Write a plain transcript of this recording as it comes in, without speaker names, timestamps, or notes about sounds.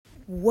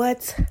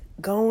What's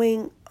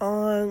going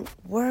on,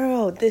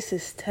 world? This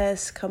is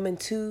Tess coming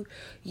to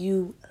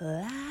you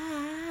live.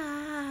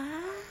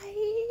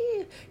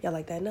 Y'all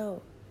like that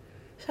note?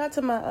 Shout out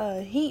to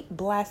my heat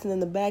blasting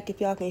in the back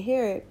if y'all can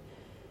hear it.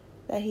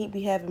 That heat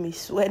be having me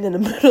sweating in the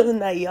middle of the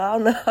night. Y'all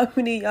know how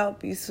many of y'all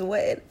be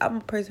sweating. I'm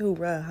a person who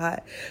run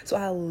hot, so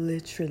I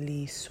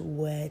literally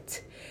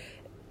sweat.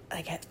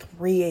 Like at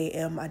 3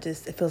 a.m.,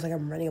 it feels like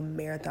I'm running a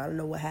marathon. I don't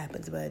know what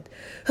happens, but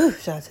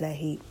shout out to that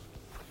heat.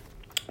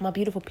 My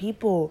beautiful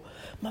people,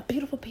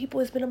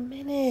 it's been a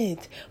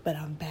minute, but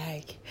I'm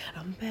back.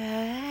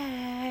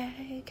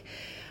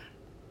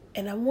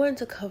 And I wanted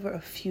to cover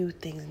a few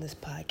things in this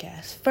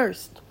podcast.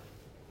 First,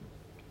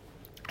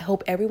 I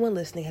hope everyone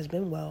listening has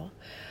been well.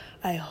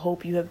 I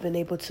hope you have been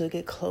able to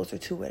get closer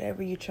to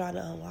whatever you're trying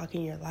to unlock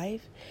in your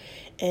life.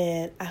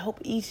 And I hope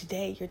each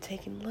day you're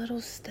taking little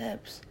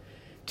steps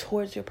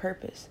towards your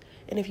purpose.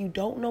 And if you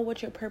don't know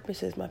what your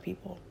purpose is, my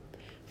people,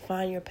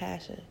 find your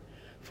passion.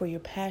 For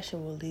your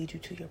passion will lead you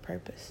to your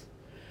purpose.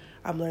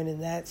 I'm learning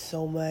that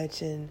so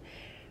much. And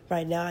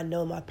right now I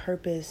know my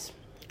purpose.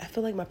 I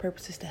feel like my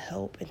purpose is to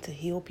help and to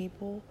heal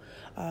people.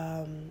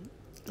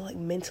 Like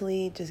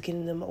mentally, just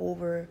getting them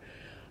over,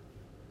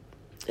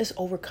 just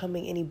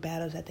overcoming any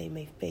battles that they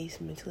may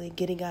face mentally,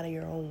 getting out of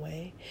your own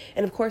way.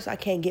 And of course, I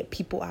can't get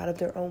people out of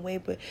their own way,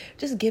 but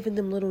just giving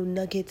them little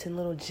nuggets and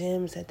little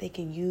gems that they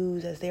can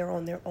use as they're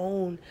on their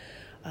own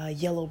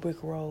yellow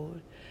brick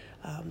road,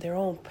 their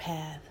own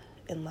path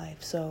in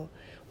life. So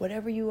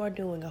whatever you are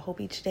doing, I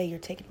hope each day you're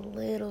taking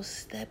little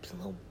steps and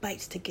little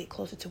bites to get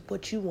closer to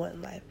what you want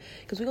in life,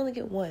 because we only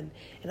get one,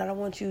 and I don't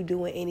want you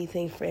doing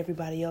anything for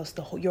everybody else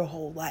your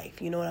whole life.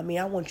 You know what I mean?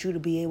 I want you to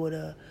be able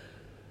to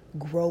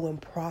grow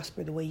and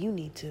prosper the way you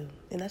need to,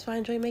 and that's why I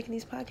enjoy making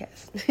these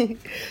podcasts.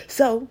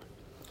 So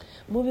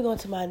moving on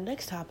to my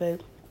next topic,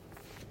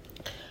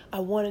 I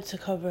wanted to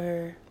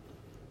cover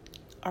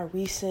our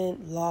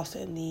recent loss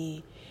in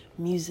the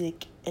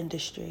music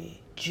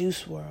industry,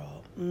 Juice WRLD.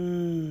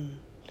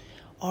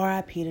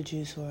 R.I.P. to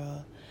Juice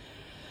WRLD.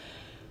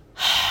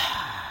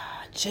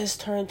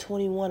 Just turned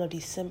 21 on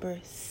December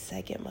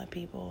 2nd, my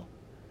people.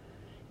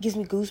 Gives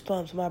me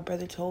goosebumps. My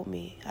brother told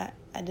me. I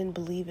didn't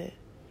believe it.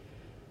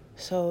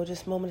 So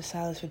just moment of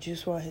silence for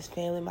Juice WRLD and his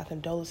family. My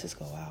condolences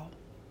go out.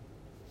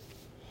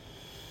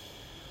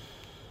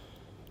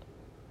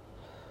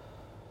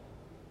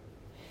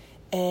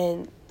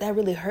 And that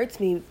really hurts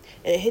me, and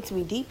it hits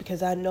me deep,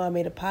 because I know I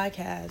made a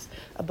podcast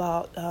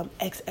about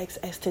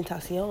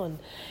XXXTentacion,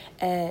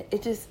 and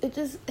it's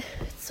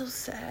so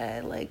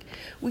sad. Like,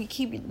 we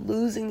keep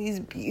losing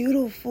these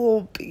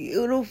beautiful,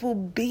 beautiful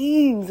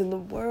beings in the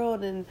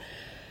world, and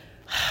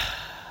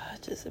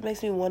it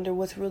makes me wonder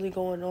what's really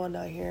going on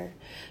out here,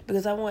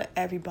 because I want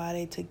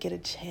everybody to get a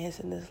chance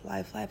in this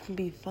life. Life can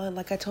be fun.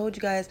 Like I told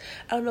you guys,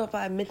 I don't know if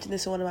I mentioned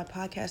this in one of my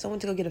podcasts, I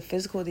went to go get a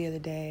physical the other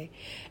day,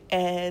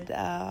 and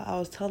I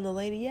was telling the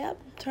lady, I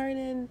told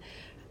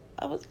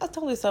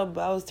her something,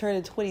 but I was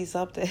turning 20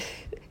 something,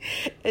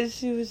 and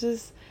she was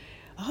just,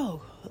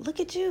 oh, look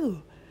at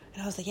you.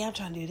 And I was like, yeah, I'm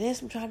trying to do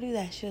this, I'm trying to do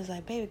that. She was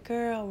like, baby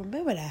girl,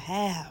 remember to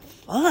have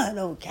fun,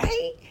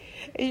 okay?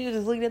 And she was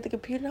just looking at the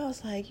computer, and I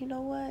was like, you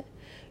know what?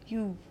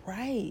 You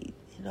right,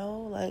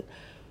 like,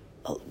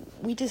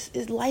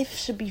 life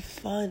should be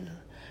fun.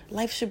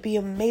 Life should be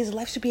amazing.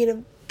 Life should be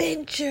an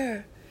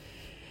adventure.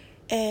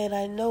 And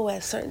I know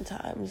at certain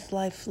times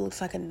life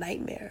looks like a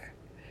nightmare,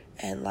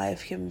 and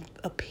life can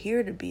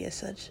appear to be as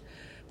such,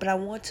 but I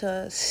want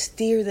to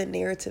steer the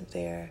narrative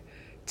there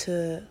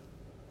to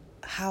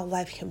how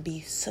life can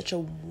be such a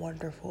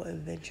wonderful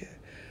adventure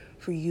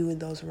for you and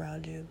those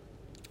around you.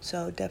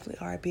 So definitely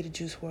R.I.P. to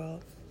Juice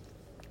WRLD.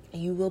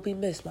 You will be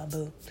missed, my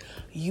boo.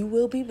 You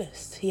will be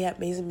missed. He had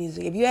amazing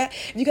music. If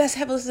you guys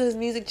haven't listened to his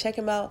music, check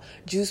him out.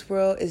 Juice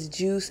WRLD is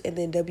Juice and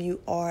then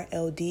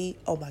WRLD.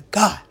 Oh my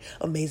God,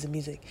 amazing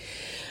music.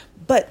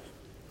 But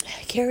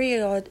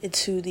carrying on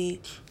into the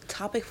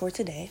topic for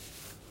today,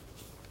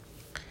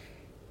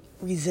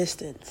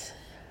 resistance.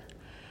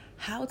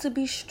 How to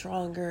be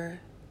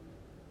stronger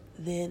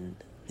than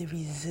the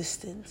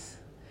resistance.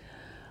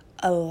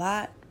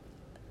 I've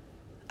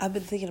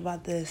been thinking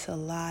about this a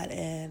lot,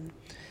 and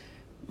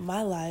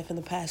my life in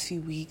the past few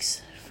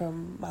weeks,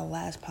 from my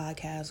last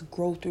podcast,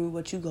 Grow Through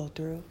What You Go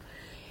Through,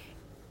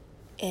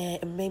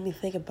 and it made me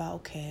think about,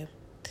 okay,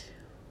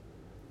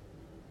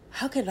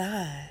 how can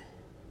I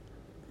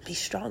be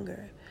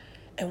stronger?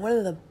 And one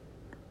of the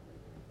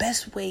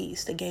best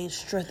ways to gain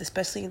strength,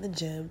 especially in the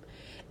gym,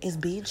 is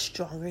being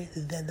stronger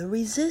than the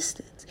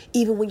resistance.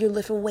 Even when you're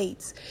lifting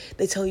weights,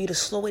 they tell you to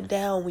slow it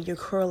down when you're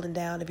curling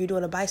down. If you're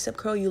doing a bicep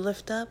curl, you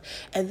lift up,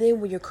 and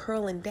then when you're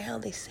curling down,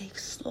 they say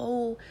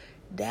slow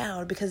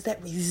down, because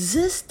that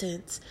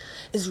resistance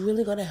is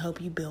really going to help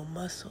you build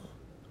muscle.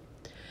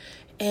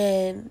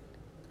 And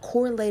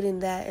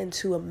correlating that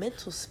into a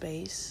mental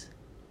space,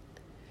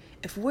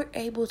 if we're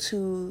able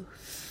to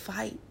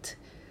fight,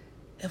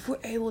 if we're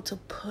able to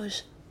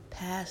push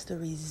past the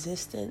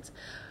resistance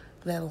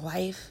that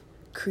life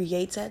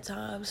creates at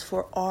times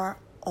for our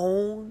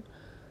own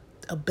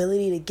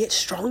ability to get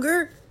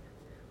stronger,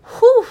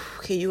 Whew,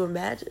 can you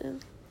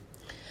imagine?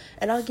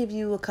 And I'll give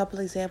you a couple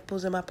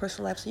examples in my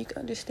personal life so you can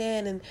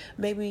understand, and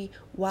maybe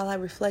while I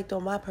reflect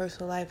on my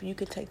personal life, you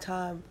can take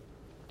time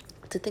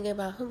to think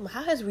about,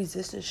 how has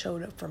resistance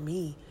showed up for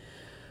me?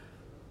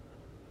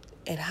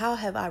 And how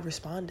have I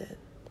responded?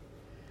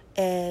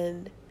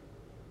 And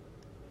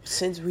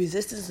since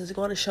resistance is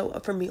going to show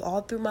up for me all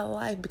through my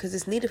life because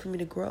it's needed for me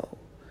to grow,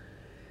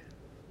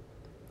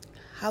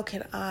 how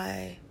can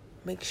I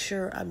make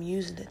sure I'm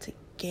using it to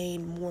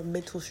gain more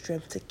mental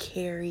strength to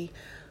carry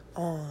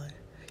on?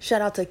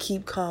 Shout out to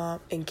Keep Calm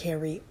and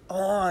Carry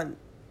On.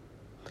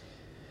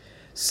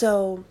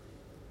 So,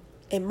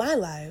 in my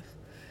life,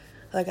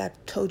 like I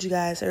told you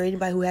guys, or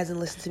anybody who hasn't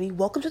listened to me,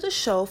 welcome to the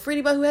show. For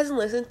anybody who hasn't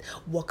listened,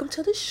 welcome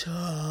to the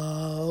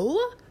show.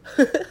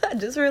 I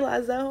just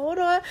realized that. Hold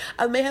on.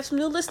 I may have some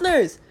new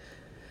listeners.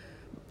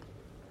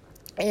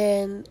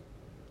 And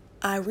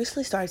I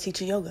recently started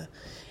teaching yoga.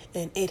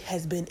 And it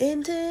has been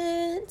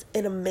intense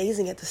and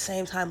amazing at the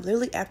same time.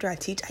 Literally, after I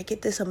teach, I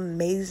get this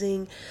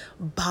amazing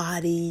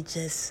body,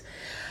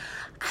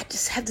 I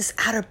just have this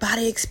outer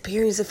body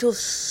experience. It feels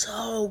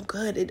so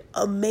good and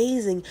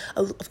amazing.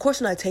 Of course,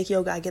 when I take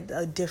yoga, I get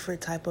a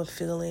different type of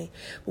feeling.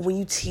 But when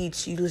you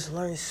teach, you just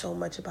learn so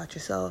much about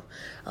yourself.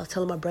 I was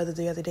telling my brother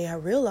the other day, I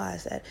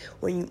realized that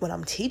when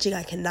I'm teaching,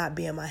 I cannot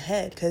be in my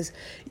head. Because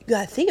you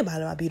got to think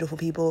about it, my beautiful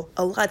people.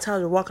 A lot of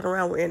times we're walking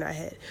around, we're in our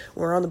head.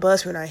 When we're on the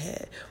bus, we're in our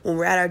head. When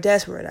we're at our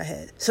desk, we're in our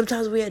head.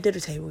 Sometimes we're at dinner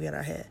table, we're in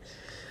our head.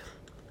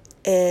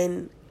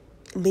 And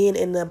being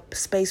in the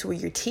space where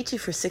you're teaching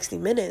for 60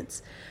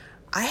 minutes,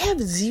 I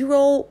have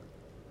zero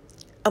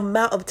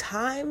amount of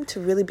time to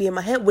really be in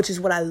my head, which is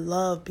what I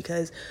love,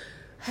 because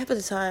half of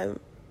the time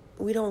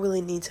we don't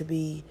really need to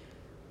be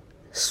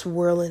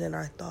swirling in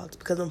our thoughts,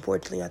 because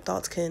unfortunately our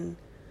thoughts can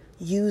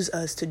use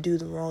us to do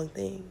the wrong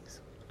things.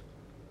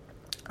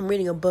 I'm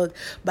reading a book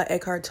by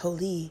Eckhart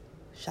Tolle.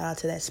 Shout out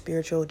to that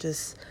spiritual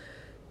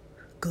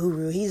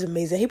guru. He's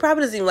amazing. He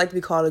probably doesn't even like to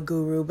be called a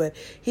guru, but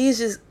he's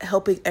just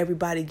helping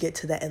everybody get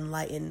to that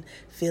enlightened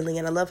feeling.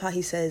 And I love how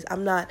he says,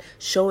 I'm not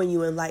showing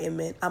you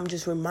enlightenment. I'm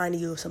just reminding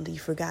you of something you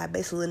forgot.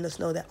 Basically letting us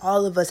know that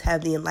all of us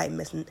have the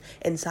enlightenment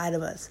inside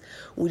of us.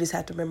 We just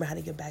have to remember how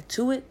to get back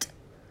to it.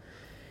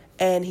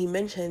 And he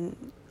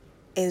mentioned,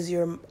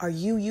 are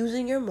you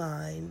using your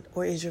mind,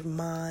 or is your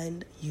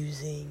mind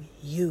using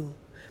you?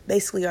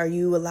 Basically, are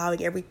you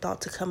allowing every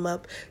thought to come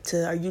up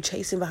are you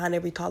chasing behind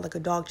every thought like a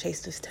dog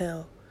chased his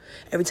tail?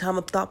 Every time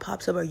a thought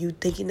pops up, are you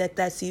thinking that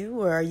that's you,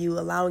 or are you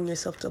allowing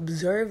yourself to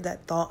observe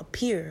that thought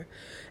appear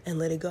and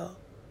let it go?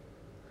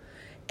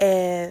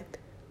 And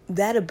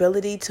that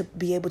ability to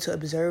be able to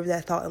observe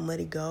that thought and let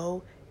it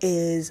go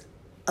is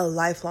a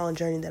lifelong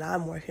journey that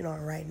I'm working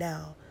on right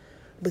now,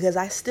 because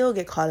I still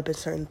get caught up in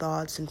certain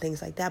thoughts and things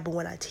like that. But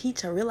when I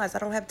teach, I realize I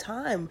don't have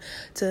time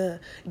to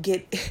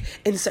get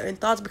in certain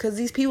thoughts because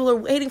these people are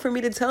waiting for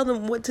me to tell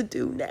them what to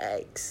do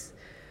next.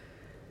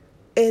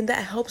 And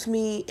that helps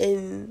me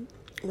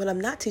when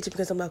I'm not teaching,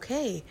 because I'm like,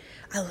 hey,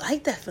 I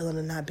like that feeling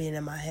of not being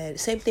in my head.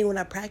 Same thing when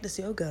I practice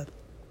yoga.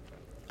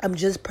 I'm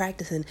just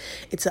practicing.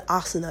 It's an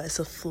asana. It's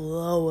a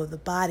flow of the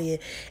body.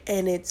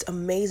 And it's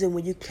amazing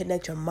when you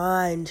connect your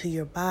mind to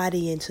your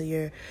body and to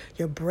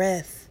your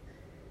breath.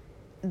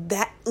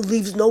 That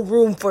leaves no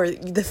room for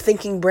the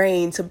thinking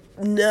brain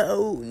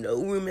no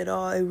room at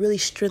all. It really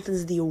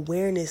strengthens the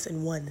awareness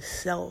in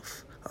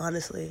oneself,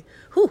 honestly.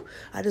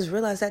 I just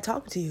realized that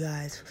talking to you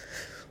guys.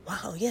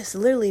 Wow, yes,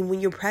 literally,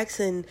 when you're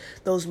practicing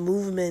those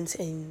movements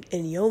in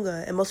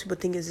yoga, and most people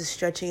think it's just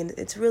stretching, and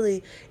it's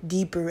really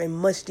deeper and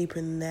much deeper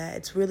than that.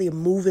 It's really a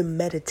moving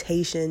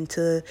meditation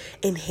to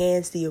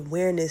enhance the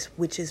awareness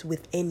which is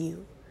within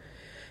you.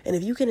 And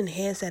if you can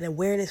enhance that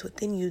awareness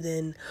within you,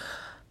 then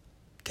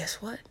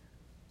guess what?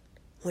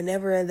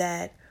 Whenever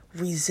that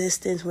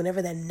resistance,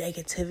 whenever that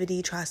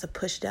negativity tries to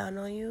push down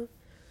on you,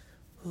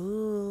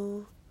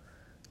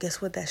 guess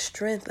what? That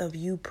strength of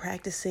you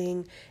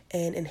practicing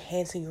and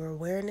enhancing your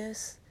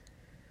awareness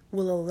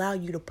will allow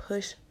you to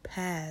push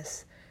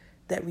past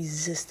that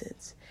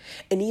resistance.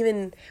 And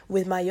even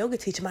with my yoga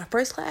teacher, my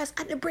first class,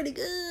 I did pretty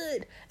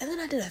good. And then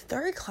I did a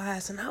third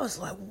class and I was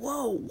like,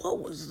 whoa, what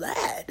was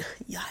that?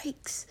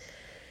 Yikes.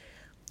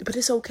 But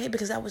it's okay,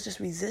 because that was just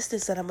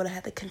resistance that I'm going to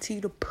have to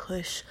continue to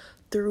push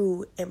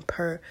through and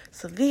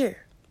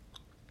persevere.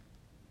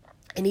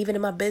 And even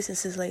in my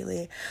businesses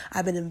lately,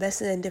 I've been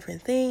investing in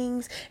different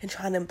things and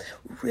trying to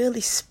really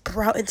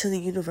sprout into the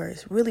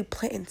universe, really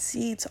planting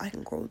seeds so I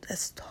can grow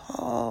as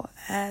tall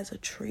as a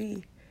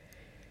tree.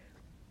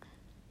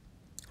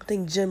 I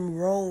think Jim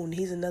Rohn,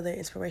 he's another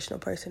inspirational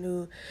person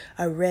who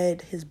I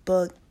read his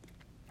book.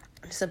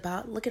 It's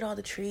about, look at all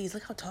the trees.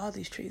 Look how tall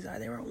these trees are.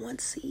 They were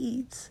once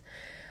seeds.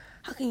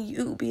 How can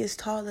you be as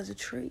tall as a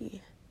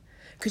tree?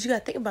 Because you got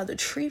to think about the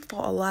tree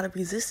fought a lot of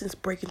resistance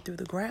breaking through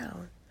the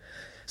ground.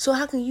 So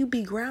how can you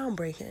be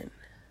groundbreaking?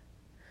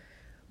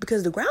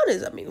 Because the ground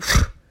is,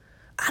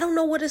 I don't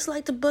know what it's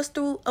like to bust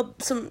through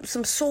some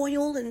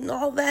soil and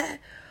all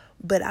that.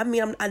 But I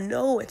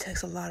know it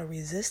takes a lot of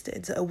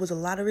resistance. It was a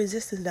lot of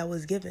resistance that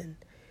was given.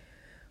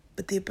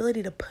 But the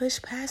ability to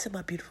push past it,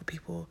 my beautiful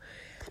people,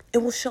 It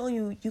will show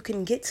you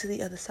can get to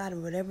the other side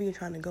of whatever you're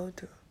trying to go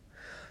through.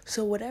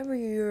 So whatever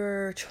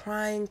you're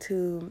trying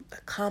to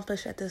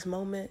accomplish at this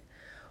moment,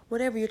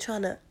 whatever you're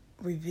trying to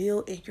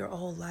reveal in your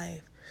own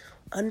life,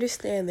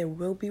 understand there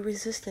will be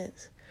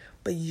resistance,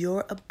 but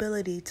your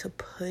ability to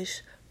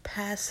push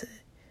past it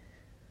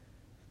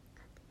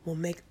will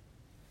make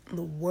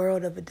the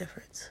world of a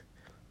difference.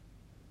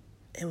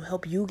 It will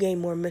help you gain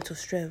more mental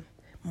strength,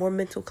 more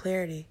mental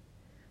clarity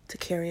to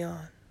carry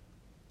on.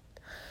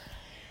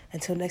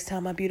 Until next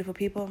time, my beautiful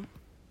people,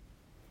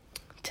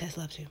 Tess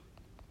loves you.